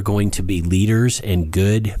they are going to be leaders and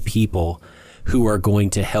good people who are going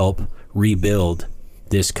to help rebuild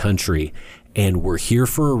this country. And we're here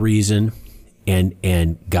for a reason,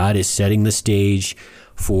 and God is setting the stage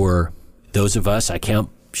for those of us. I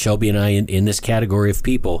count Shelby and I in this category of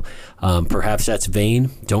people. Perhaps that's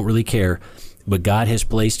vain, don't really care, but God has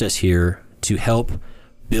placed us here to help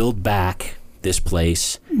build back this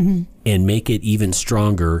place and make it even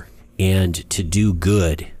stronger and to do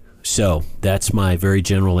good. So that's my very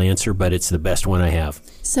general answer, but it's the best one I have.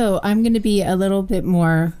 So I'm going to be a little bit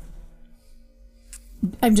more,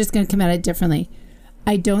 I'm just going to come at it differently.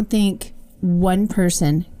 I don't think one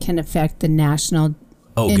person can affect the national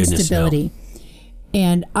instability. Goodness, no.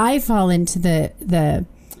 And I fall into the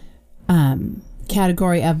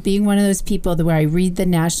category of being one of those people where I read the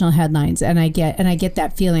national headlines and I get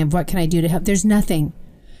that feeling of what can I do to help. There's nothing.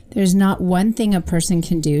 There's not one thing a person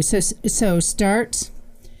can do. So start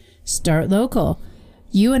local.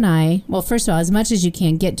 You and I, well, first of all, as much as you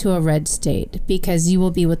can, get to a red state, because you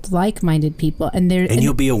will be with like-minded people, and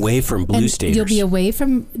you'll be away from blue staters. You'll be away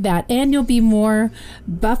from that, and you'll be more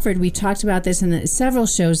buffered. We talked about this in several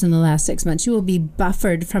shows in the last 6 months. You will be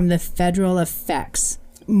buffered from the federal effects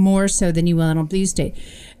more so than you will in a blue state.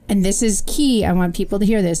 And this is key. I want people to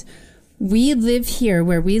hear this. We live here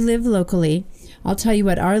where we live locally. I'll tell you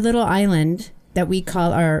what, our little island that we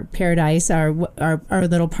call our paradise, our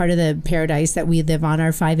little part of the paradise that we live on,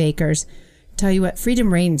 our 5 acres, tell you what,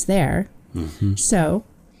 freedom reigns there. Mm-hmm. So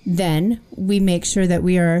then we make sure that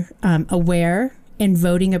we are aware and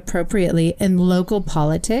voting appropriately in local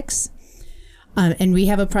politics. And we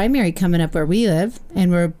have a primary coming up where we live,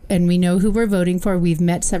 and we know who we're voting for. We've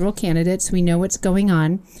met several candidates. We know what's going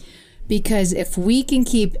on. Because if we can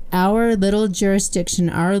keep our little jurisdiction,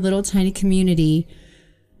 our little tiny community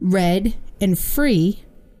red and free,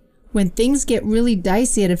 when things get really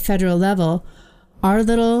dicey at a federal level, our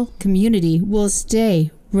little community will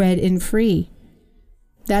stay red and free.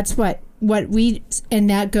 That's what we, and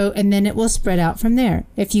then it will spread out from there.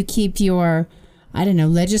 If you keep your, I don't know,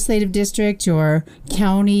 legislative district, your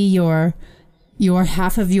county, your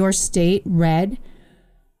half of your state red,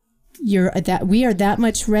 we are that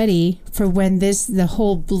much ready for when the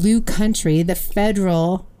whole blue country, the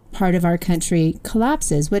federal part of our country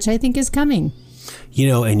collapses, which I think is coming. You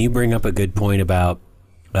know, and you bring up a good point about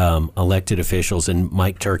elected officials, and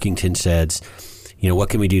Mike Turkington says, you know, what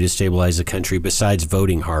can we do to stabilize the country besides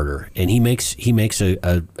voting harder? And he makes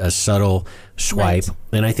a subtle swipe, right.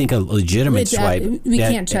 And I think a legitimate swipe. We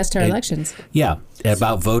can't trust our elections. Yeah,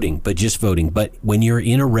 about voting, but just voting. But when you're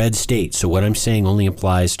in a red state, so what I'm saying only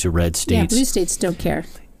applies to red states. Yeah, blue states don't care.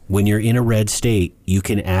 When you're in a red state, you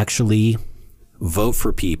can actually vote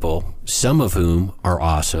for people, some of whom are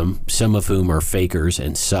awesome, some of whom are fakers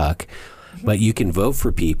and suck, but you can vote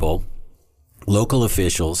for people, local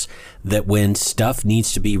officials, that when stuff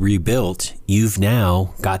needs to be rebuilt, you've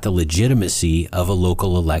now got the legitimacy of a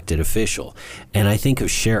local elected official. And I think of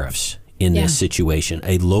sheriffs in this situation.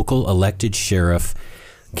 A local elected sheriff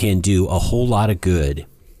can do a whole lot of good,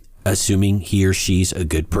 assuming he or she's a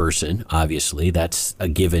good person. Obviously, that's a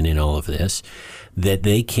given in all of this, that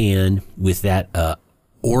they can, with that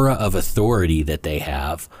aura of authority that they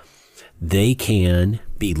have, they can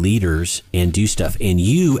be leaders and do stuff. And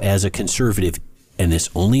you as a conservative, and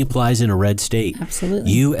this only applies in a red state,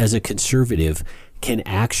 absolutely, you as a conservative can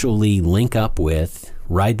actually link up with,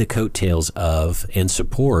 ride the coattails of, and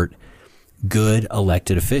support good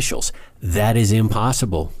elected officials. That is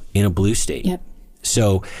impossible in a blue state. Yep.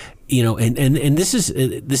 So, you know, and this is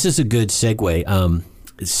a good segue.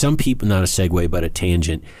 Some people, not a segue, but a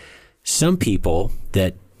tangent. Some people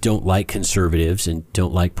that don't like conservatives and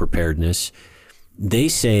don't like preparedness, they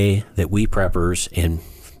say that we preppers and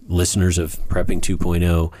listeners of Prepping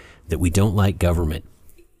 2.0, that we don't like government.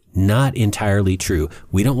 Not entirely true.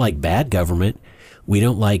 We don't like bad government. We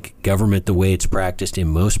don't like government the way it's practiced in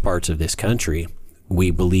most parts of this country.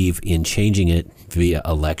 We believe in changing it via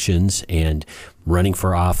elections and running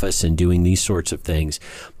for office and doing these sorts of things.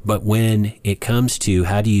 But when it comes to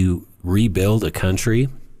how do you rebuild a country,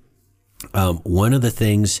 one of the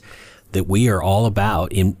things that we are all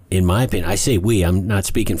about, in my opinion, I say we, I'm not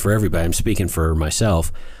speaking for everybody, I'm speaking for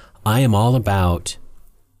myself. I am all about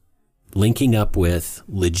linking up with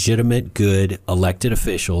legitimate, good elected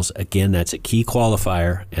officials. Again, that's a key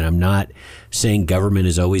qualifier, and I'm not saying government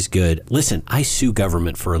is always good. Listen, I sue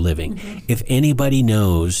government for a living. Mm-hmm. If anybody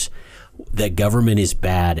knows that government is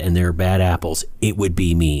bad and there are bad apples, it would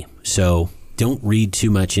be me. So don't read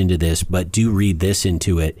too much into this, but do read this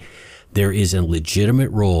into it. There is a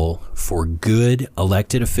legitimate role for good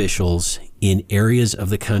elected officials in areas of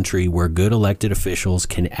the country where good elected officials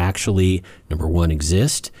can actually, number one,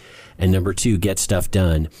 exist, and number two, get stuff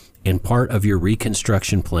done. And part of your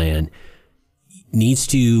reconstruction plan needs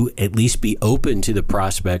to at least be open to the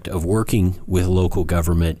prospect of working with local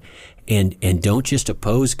government, and don't just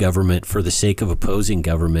oppose government for the sake of opposing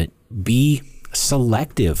government. Be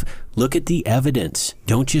selective. Look at the evidence.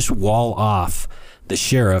 Don't just wall off the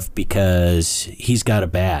sheriff because he's got a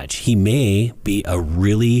badge. He may be a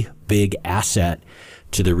really big asset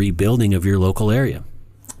to the rebuilding of your local area.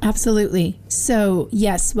 Absolutely. So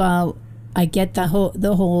yes, well, I get the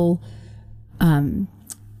whole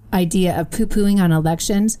idea of poo-pooing on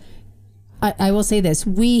elections. I will say this: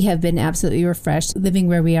 we have been absolutely refreshed living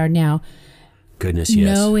where we are now. Goodness,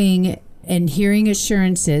 yes. Knowing and hearing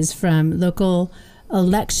assurances from local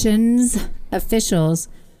elections officials.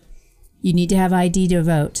 You need to have ID to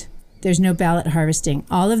vote. There's no ballot harvesting.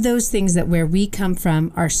 All of those things that where we come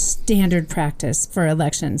from are standard practice for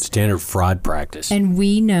elections. Standard fraud practice. And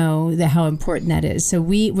we know how important that is. So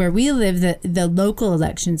where we live, the local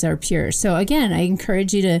elections are pure. So again, I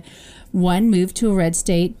encourage you to, one, move to a red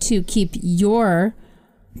state, to keep your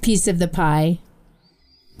piece of the pie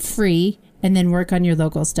free, and then work on your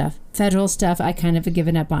local stuff. Federal stuff, I kind of have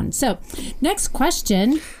given up on. So, next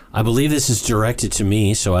question. I believe this is directed to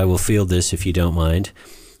me, so I will field this if you don't mind.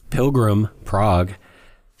 Pilgrim Prague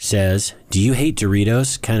says, do you hate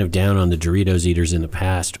Doritos? Kind of down on the Doritos eaters in the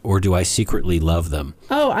past, or do I secretly love them?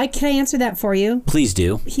 Oh, can I answer that for you? Please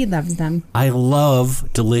do. He loves them. I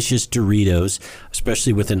love delicious Doritos,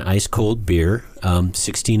 especially with an ice cold beer.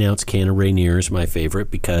 16-ounce can of Rainier is my favorite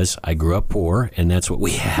because I grew up poor, and that's what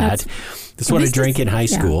we had. That's what I drank in high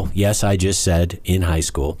school. Yes, I just said in high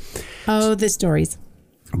school. Oh, the stories.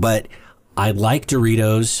 But I like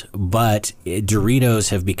Doritos, but Doritos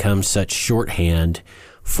have become such shorthand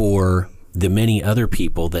for the many other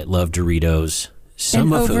people that love Doritos. And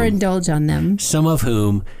overindulge on them. Some of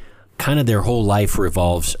whom kind of their whole life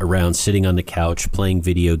revolves around sitting on the couch, playing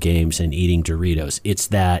video games, and eating Doritos. It's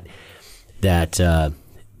that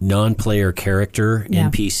non-player character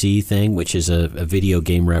NPC thing, which is a video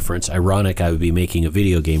game reference. Ironic I would be making a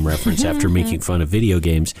video game reference after making fun of video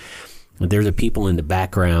games. They're the people in the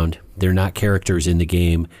background. They're not characters in the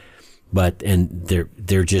game, and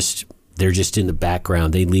they're just in the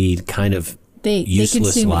background. They lead kind of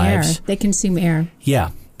useless lives. They consume air. Yeah,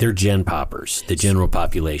 they're gen poppers, the general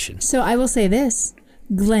population. So I will say this.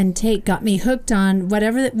 Glenn Tate got me hooked on what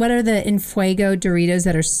are the Enfuego Doritos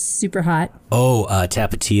that are super hot? Oh,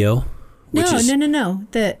 Tapatio. No. El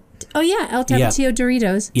Tapatio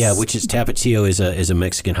Doritos. Yeah, which is Tapatio is a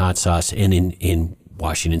Mexican hot sauce, and in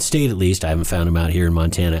Washington State, at least, I haven't found them out here in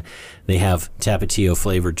Montana. They have Tapatio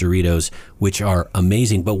flavored Doritos, which are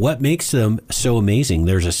amazing. But what makes them so amazing?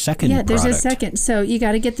 There's a second. Yeah, there's product. a second. So you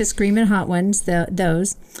got to get the Screamin' Hot ones.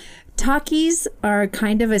 Those Takis are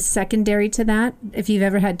kind of a secondary to that. If you've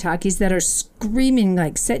ever had Takis that are screaming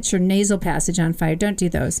like set your nasal passage on fire, don't do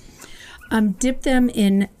those. Dip them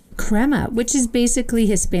in crema, which is basically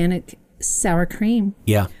Hispanic sour cream.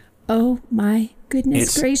 Yeah. Oh my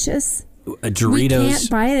goodness gracious. Doritos. We can't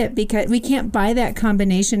buy it because we can't buy that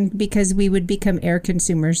combination because we would become air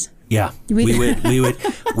consumers. Yeah, we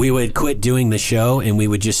would quit doing the show and we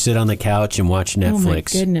would just sit on the couch and watch Netflix. Oh my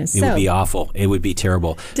goodness, it would be awful. It would be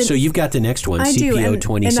terrible. So you've got the next one, CPO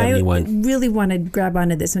 2071. And I really want to grab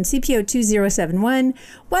onto this one, CPO 2071.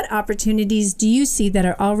 What opportunities do you see that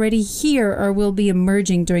are already here or will be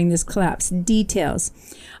emerging during this collapse? Details.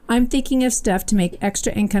 I'm thinking of stuff to make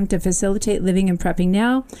extra income to facilitate living and prepping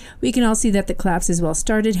now. We can all see that the collapse is well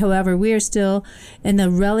started. However, we are still in the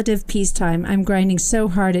relative peacetime. I'm grinding so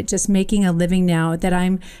hard at just making a living now that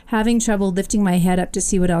I'm having trouble lifting my head up to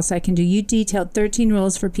see what else I can do. You detailed 13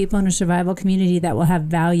 roles for people in a survival community that will have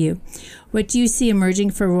value. What do you see emerging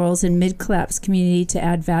for roles in mid-collapse community to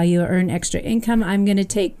add value or earn extra income? I'm going to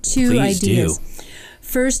take two ideas.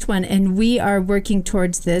 First one, and we are working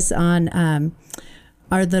towards this on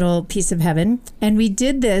our little piece of heaven. And we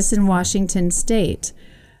did this in Washington State.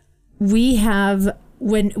 We have,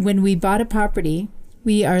 when we bought a property,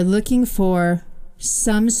 we are looking for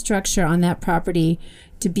some structure on that property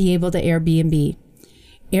to be able to Airbnb.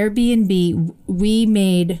 Airbnb, we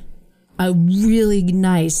made a really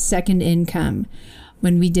nice second income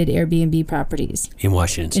when we did Airbnb properties. In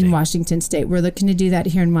Washington State. In Washington State. We're looking to do that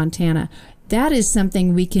here in Montana. That is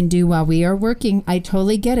something we can do while we are working. I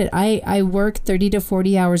totally get it. I work 30 to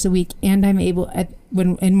 40 hours a week, and I'm able,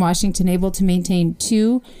 when in Washington, able to maintain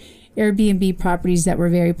 2 Airbnb properties that were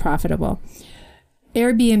very profitable.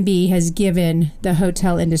 Airbnb has given the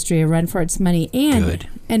hotel industry a run for its money,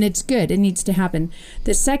 and it's good. It needs to happen.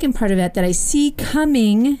 The second part of that I see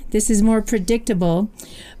coming, this is more predictable,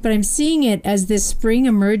 but I'm seeing it as this spring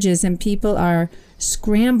emerges and people are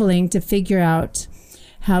scrambling to figure out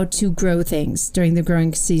how to grow things during the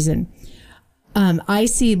growing season. I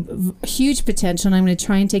see huge potential, and I'm going to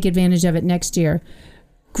try and take advantage of it next year.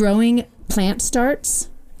 Growing plant starts.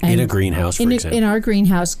 In a greenhouse, for example. In our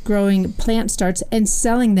greenhouse, growing plant starts and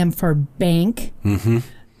selling them for bank. Mm-hmm.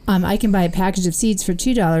 I can buy a package of seeds for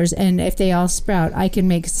 $2, and if they all sprout, I can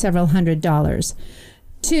make several $100s.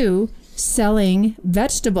 2, selling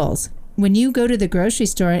vegetables. When you go to the grocery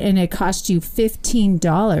store and it costs you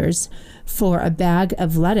 $15 for a bag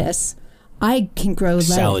of lettuce, I can grow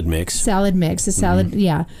salad mix. A salad,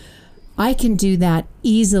 yeah. I can do that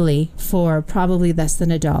easily for probably less than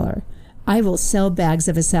 $1. I will sell bags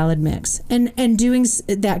of a salad mix, and doing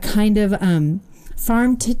that kind of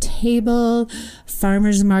farm to table,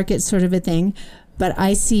 farmers market sort of a thing. But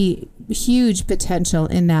I see huge potential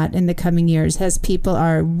in that in the coming years as people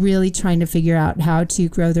are really trying to figure out how to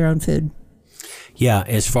grow their own food. Yeah,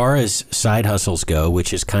 as far as side hustles go,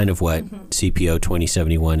 which is kind of what CPO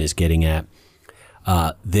 2071 is getting at,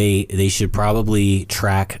 they should probably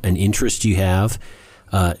track an interest you have.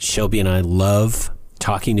 Shelby and I love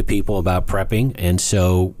talking to people about prepping, and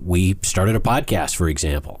so we started a podcast, for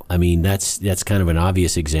example. I mean, that's kind of an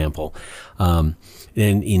obvious example. And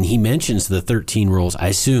he mentions the 13 rules. I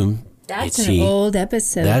assume that's an old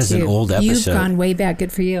episode. That is an old episode. You've gone way back.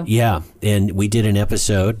 Good for you. Yeah, and we did an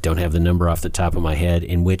episode, don't have the number off the top of my head,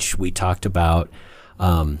 in which we talked about,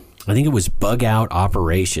 I think it was bug out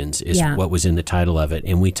operations is what was in the title of it.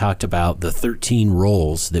 And we talked about the 13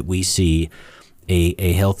 roles that we see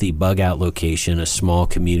a healthy bug out location, a small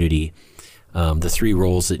community the 3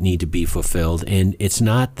 roles that need to be fulfilled. And it's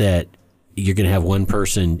not that you're going to have one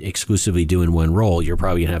person exclusively doing one role. You're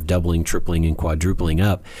probably going to have doubling, tripling, and quadrupling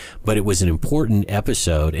up. But it was an important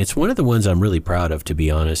episode. It's one of the ones I'm really proud of, to be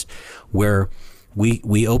honest, where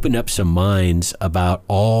we opened up some minds about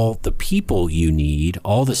all the people you need,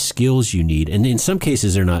 all the skills you need. And in some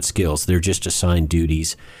cases, they're not skills. They're just assigned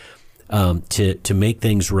duties to make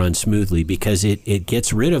things run smoothly, because it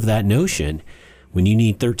gets rid of that notion when you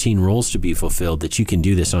need 13 roles to be fulfilled that you can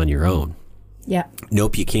do this on your own. Yeah.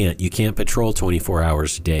 Nope, you can't. You can't patrol 24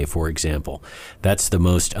 hours a day, for example. That's the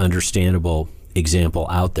most understandable example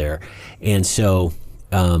out there. And so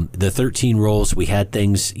the 13 roles, we had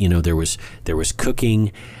things, there was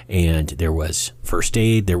cooking, and there was first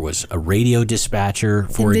aid, there was a radio dispatcher,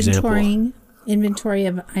 for example. Inventory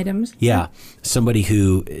of items. Yeah. Somebody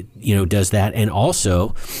who, does that. And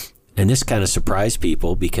also, and this kind of surprised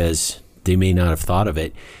people because they may not have thought of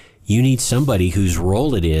it, you need somebody whose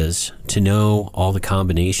role it is to know all the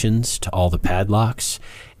combinations to all the padlocks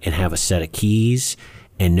and have a set of keys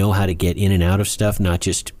and know how to get in and out of stuff, not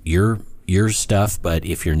just your stuff, but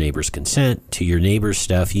if your neighbors consent to your neighbor's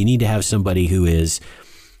stuff. You need to have somebody who is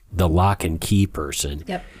the lock and key person.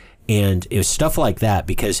 Yep. And it was stuff like that,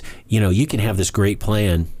 because, you can have this great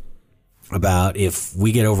plan about if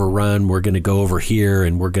we get overrun, we're going to go over here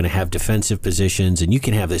and we're going to have defensive positions, and you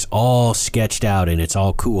can have this all sketched out and it's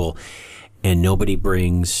all cool, and nobody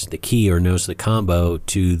brings the key or knows the combo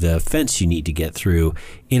to the fence you need to get through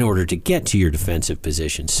in order to get to your defensive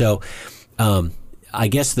position. So I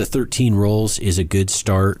guess the 13 roles is a good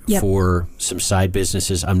start for some side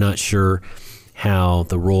businesses. I'm not sure how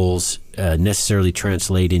the roles necessarily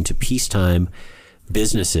translate into peacetime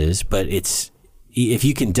businesses, but if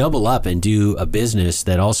you can double up and do a business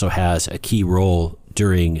that also has a key role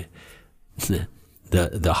during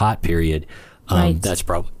the hot period, right. That's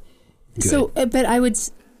probably good. So, but I would,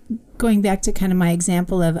 going back to kind of my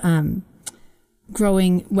example of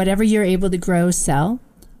growing whatever you're able to grow, sell.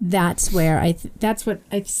 That's where that's what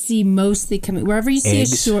I see mostly coming. Wherever you see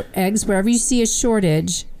eggs, wherever you see a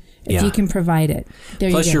shortage, if you can provide it.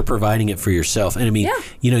 Plus, you're providing it for yourself. And I mean,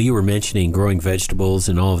 you were mentioning growing vegetables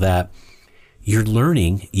and all of that. You're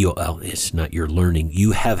learning. It's not you're learning.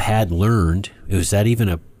 You have had learned. Is that even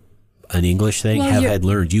an English thing? Well, had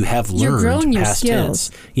learned. You have learned. You're growing your past skills.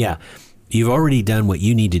 Tense. Yeah. You've already done what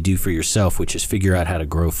you need to do for yourself, which is figure out how to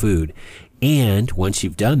grow food. And once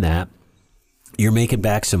you've done that, you're making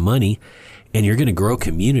back some money, and you're going to grow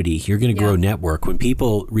community. You're going to grow network. When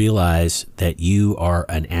people realize that you are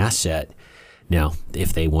an asset. Now,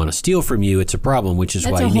 if they want to steal from you, it's a problem, which is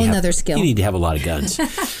why you need to have a lot of guns.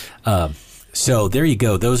 So there you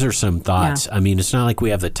go. Those are some thoughts. I mean, it's not like we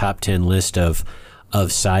have the top 10 list of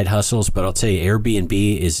side hustles, but I'll tell you,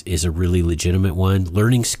 Airbnb is a really legitimate one.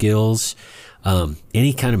 Learning skills,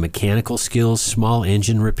 any kind of mechanical skills, small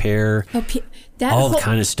engine repair, all the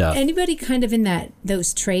kind of stuff. Anybody kind of in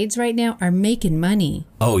those trades right now are making money.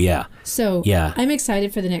 Oh, yeah. So I'm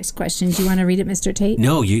excited for the next question. Do you want to read it, Mr. Tate?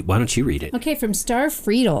 No, why don't you read it? Okay, from Star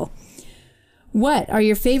Friedel. What are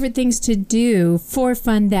your favorite things to do for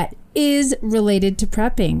fun that is related to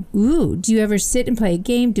prepping? Ooh, do you ever sit and play a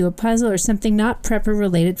game, do a puzzle, or something not prepper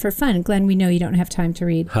related for fun? Glenn, we know you don't have time to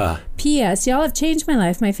read. P.S. Y'all have changed my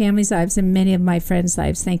life, my family's lives, and many of my friends'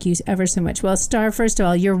 lives. Thank you ever so much. Well, Star, first of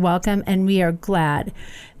all, you're welcome, and we are glad.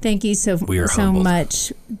 Thank you so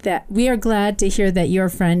much. That we are glad to hear that your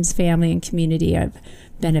friends, family, and community have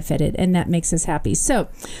benefited, and that makes us happy. So,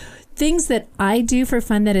 things that I do for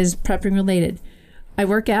fun that is prepping related. I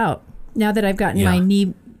work out. Now that I've gotten my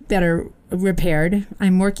knee better repaired,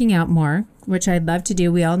 I'm working out more, which I'd love to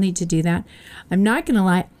do. We all need to do that. I'm not going to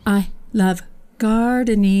lie. I love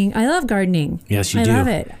gardening. I love gardening. Yes, you do. I love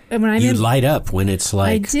it. And when you light up when it's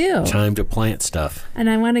like time to plant stuff. And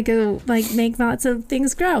I want to go make lots of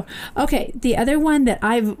things grow. Okay. The other one that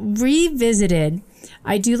I've revisited,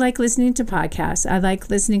 I do like listening to podcasts. I like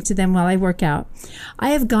listening to them while I work out. I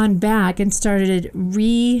have gone back and started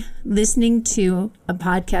re-listening to a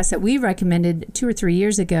podcast that we recommended 2 or 3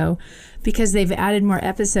 years ago because they've added more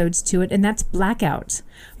episodes to it, and that's Blackout.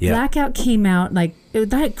 Yeah. Blackout came out right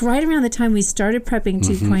around the time we started Prepping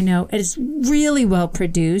 2.0. It is really well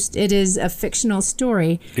produced. It is a fictional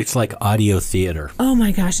story. It's like audio theater. Oh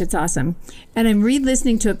my gosh, it's awesome. And I'm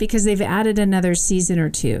re-listening to it because they've added another season or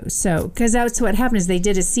 2. So, because that's what happened is they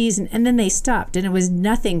did a season and then they stopped, and it was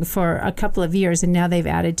nothing for a couple of years, and now they've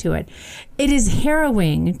added to it. It is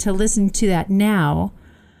harrowing to listen to that now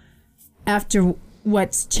after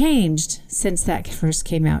what's changed since that first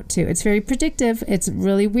came out too. It's very predictive. It's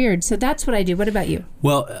really weird. So that's what I do. What about you?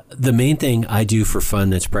 Well, the main thing I do for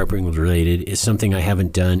fun that's prepping related is something I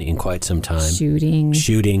haven't done in quite some time.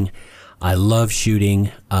 Shooting. I love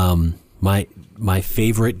shooting. My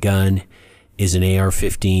favorite gun is an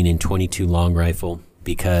AR-15 and .22 long rifle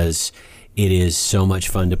because it is so much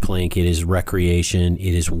fun to plink. It is recreation.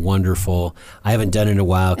 It is wonderful. I haven't done it in a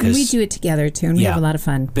while because we do it together too, and we have a lot of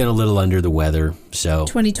fun. Been a little under the weather, so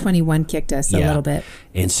 2021 kicked us a little bit,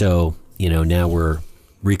 and so now we're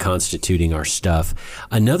reconstituting our stuff.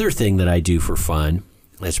 Another thing that I do for fun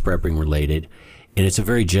that's prepping related, and it's a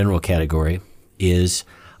very general category, is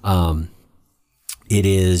it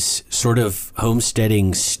is sort of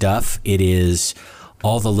homesteading stuff. It is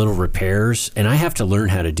all the little repairs, and I have to learn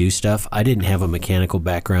how to do stuff. I didn't have a mechanical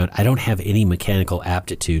background. I don't have any mechanical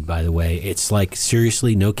aptitude, by the way. It's like,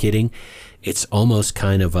 seriously, no kidding. It's almost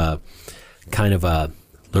kind of a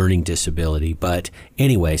learning disability. But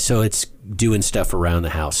anyway, so it's doing stuff around the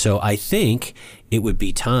house. So I think it would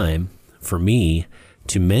be time for me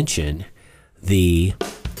to mention the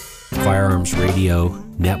Firearms Radio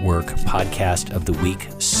Network Podcast of the Week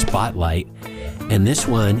Spotlight. And this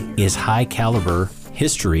one is High Caliber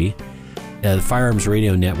History. The Firearms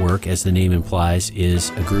Radio Network, as the name implies, is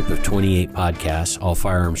a group of 28 podcasts, all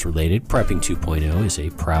firearms related. Prepping 2.0 is a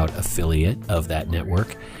proud affiliate of that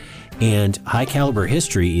network. And High Caliber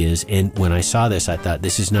History is, and when I saw this, I thought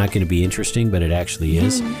this is not going to be interesting, but it actually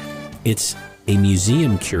is. It's a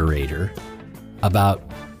museum curator about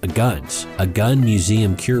guns, a gun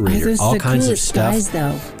museum curator, all kinds of stuff. Guys,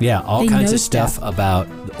 though. Yeah, all kinds of stuff about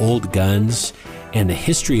old guns. And the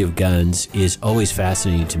history of guns is always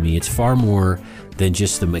fascinating to me. It's far more than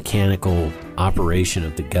just the mechanical operation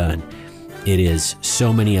of the gun. It is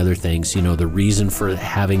so many other things. The reason for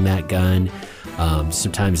having that gun.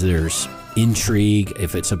 Sometimes there's intrigue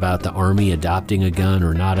if it's about the Army adopting a gun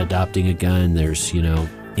or not adopting a gun. There's,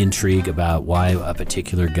 intrigue about why a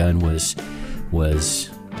particular gun was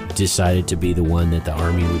decided to be the one that the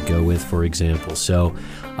Army would go with, for example. So,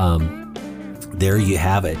 there you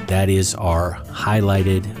have it. That is our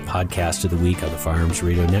highlighted podcast of the week on the Firearms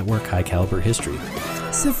Radio Network, High Caliber History.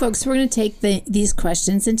 So, folks, we're going to take these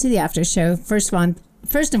questions into the after show. First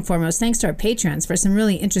and foremost, thanks to our Patreons for some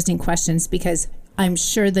really interesting questions, because I'm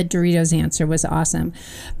sure the Doritos answer was awesome.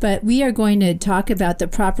 But we are going to talk about the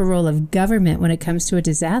proper role of government when it comes to a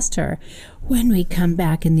disaster when we come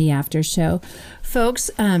back in the after show. Folks,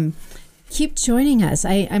 keep joining us.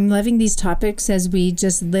 I'm loving these topics as we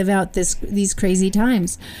just live out these crazy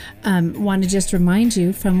times. Want to just remind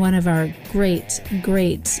you from one of our great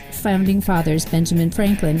founding fathers, Benjamin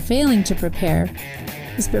Franklin, failing to prepare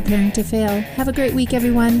is preparing to fail. Have a great week,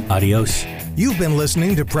 everyone. Adios. You've been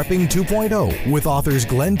listening to Prepping 2.0 with authors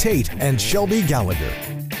Glenn Tate and Shelby Gallagher.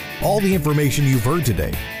 All the information you've heard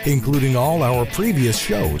today, including all our previous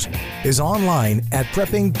shows, is online at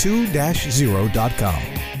prepping2-0.com.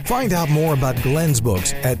 Find out more about Glenn's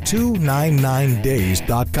books at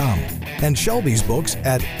 299days.com and Shelby's books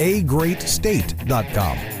at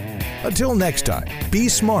agreatstate.com. Until next time, be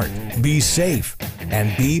smart, be safe,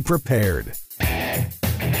 and be prepared.